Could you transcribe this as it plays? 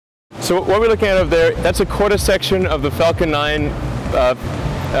So what we're looking at over there, that's a quarter section of the Falcon 9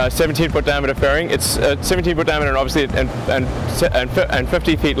 17-foot diameter fairing. It's 17-foot diameter and obviously and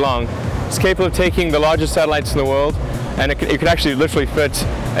 50 feet long. It's capable of taking the largest satellites in the world, and it could actually literally fit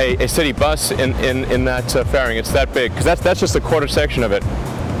a city bus in that fairing. It's that big, because that's just a quarter section of it.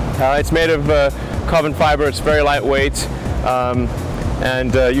 It's made of carbon fiber. It's very lightweight,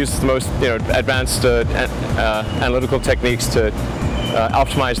 and uses the most advanced analytical techniques to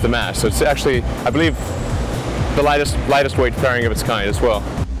optimize the mass. So it's actually, I believe, the lightest weight fairing of its kind as well.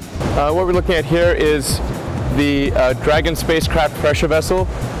 What we're looking at here is the Dragon spacecraft pressure vessel.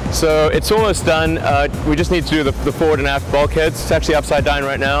 So it's almost done. We just need to do the forward and aft bulkheads. It's actually upside down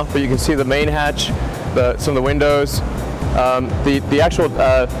right now, but you can see the main hatch, some of the windows. The actual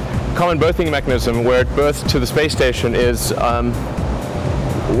common berthing mechanism where it berths to the space station is,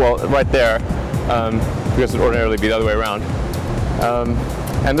 well, right there, because it would ordinarily be the other way around.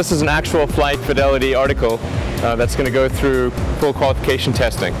 And this is an actual flight fidelity article that's going to go through full qualification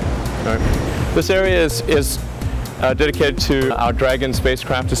testing. Right. This area is dedicated to our Dragon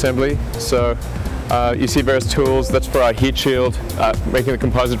spacecraft assembly. So you see various tools. That's for our heat shield, making the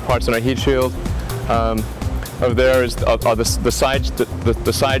composite parts in our heat shield. Over there are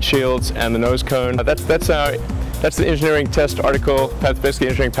the side shields and the nose cone. That's the engineering test article. That's basically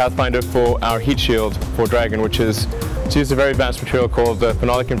engineering pathfinder for our heat shield for Dragon, which is to use a very advanced material called the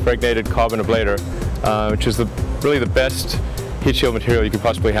phenolic impregnated carbon ablator, which is really the best heat shield material you could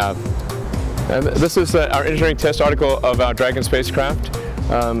possibly have. And this is our engineering test article of our Dragon spacecraft.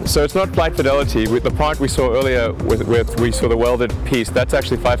 So it's not flight fidelity. With the part we saw earlier, we saw the welded piece, that's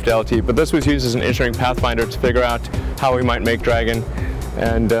actually flight fidelity, but this was used as an engineering pathfinder to figure out how we might make Dragon,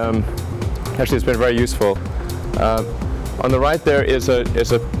 and actually it's been very useful. On the right there is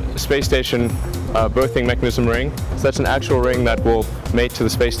a space station berthing mechanism ring. So that's an actual ring that will mate to the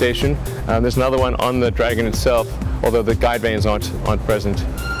space station. There's another one on the Dragon itself, although the guide vanes aren't present.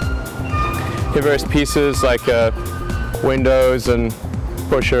 Here are various pieces like windows and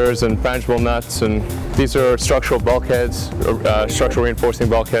pushers and frangible nuts, and these are structural bulkheads, structural reinforcing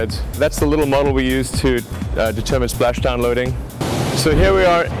bulkheads. That's the little model we use to determine splashdown loading. So here we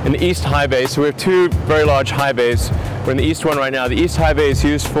are in the east high bay. So we have two very large high bays. We're in the east one right now. The east high bay is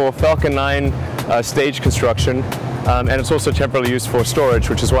used for Falcon 9 stage construction, and it's also temporarily used for storage,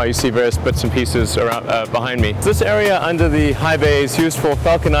 which is why you see various bits and pieces around, behind me. This area under the high bay is used for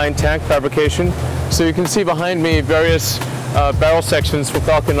Falcon 9 tank fabrication. So you can see behind me various barrel sections for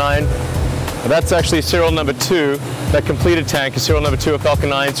Falcon 9. That's actually serial number 2. That completed tank is serial number 2 of Falcon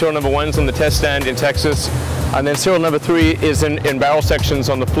 9. Serial number 1 is on the test stand in Texas. And then serial number 3 is in barrel sections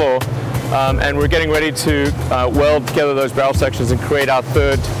on the floor. And we're getting ready to weld together those barrel sections and create our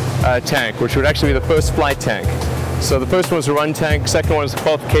third tank, which would actually be the first flight tank. So the first one was a run tank, second one is a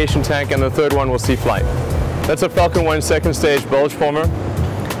qualification tank, and the third one will see flight. That's a Falcon 1 second stage bulge former.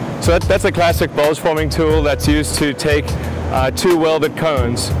 So that's a classic bulge forming tool that's used to take two welded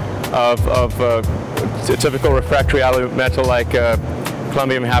cones of a typical refractory alloy metal like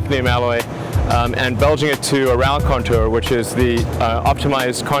chromium hafnium alloy, and bulging it to a round contour, which is the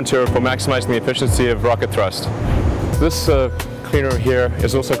optimized contour for maximizing the efficiency of rocket thrust. This cleaner here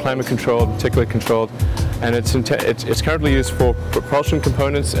is also climate controlled, particularly controlled, and it's currently used for propulsion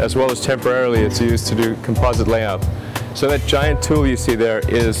components, as well as temporarily it's used to do composite layout. So that giant tool you see there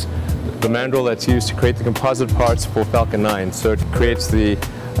is the mandrel that's used to create the composite parts for Falcon 9. So it creates the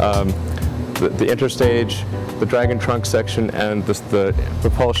interstage, the Dragon trunk section, and the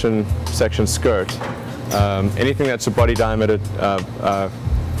propulsion section skirt. Anything that's a body diameter, a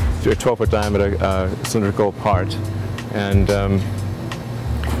 12-foot diameter cylindrical part. And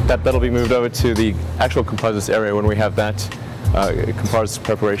that'll be moved over to the actual composites area when we have that composites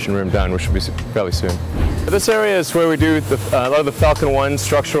preparation room done, which will be fairly soon. This area is where we do a lot of the Falcon 1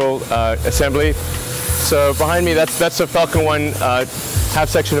 structural assembly. So behind me, that's a Falcon 1 half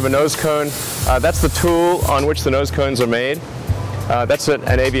section of a nose cone. That's the tool on which the nose cones are made. That's an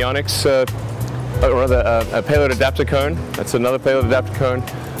avionics, or rather a payload adapter cone. That's another payload adapter cone.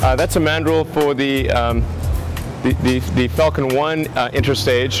 That's a mandrel for the Falcon 1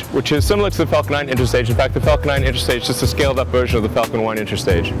 interstage, which is similar to the Falcon 9 interstage. In fact, the Falcon 9 interstage is just a scaled up version of the Falcon 1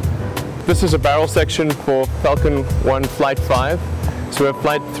 interstage. This is a barrel section for Falcon 1 Flight 5. So we have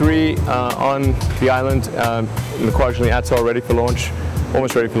Flight 3 on the island in the Kwajalein Atoll, ready for launch,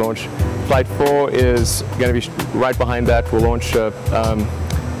 almost ready for launch. Flight 4 is going to be right behind that. We'll launch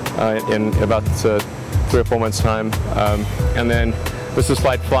in about 3 or 4 months' time. And then this is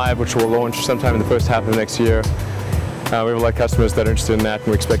Flight 5, which will launch sometime in the first half of next year. We have a lot of customers that are interested in that, and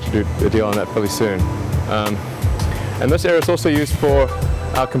we expect to do a deal on that fairly soon. And this area is also used for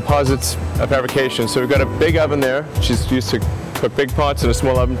our composites fabrication. So we've got a big oven there, which is used to cook big parts, and a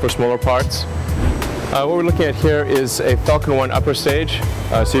small oven for smaller parts. What we're looking at here is a Falcon 1 upper stage.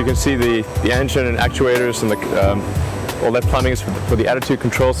 So you can see the engine and actuators and all that plumbing is for the attitude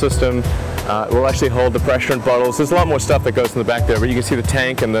control system. It will actually hold the pressure bottles. There's a lot more stuff that goes in the back there, but you can see the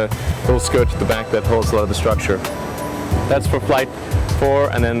tank and the little skirt at the back that holds a lot of the structure. That's for Flight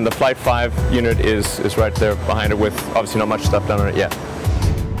 4, and then the Flight 5 unit is right there behind it with obviously not much stuff done on it yet.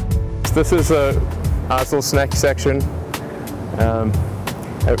 So this is our little snack section.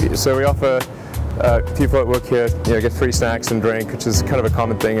 So we offer people that work here, get free snacks and drink, which is kind of a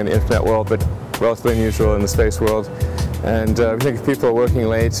common thing in the internet world, but relatively unusual in the space world. And we think if people are working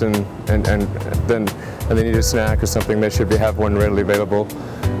late and they need a snack or something, they should have one readily available.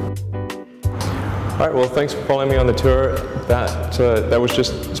 All right, well, thanks for following me on the tour. That was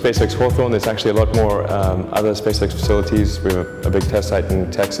just SpaceX Hawthorne. There's actually a lot more other SpaceX facilities. We have a big test site in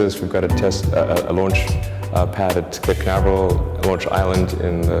Texas. We've got a launch pad at Cape Canaveral, a launch island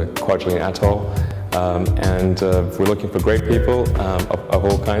in the Kwajalein Atoll. And we're looking for great people of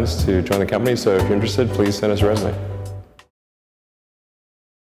all kinds to join the company. So if you're interested, please send us a resume.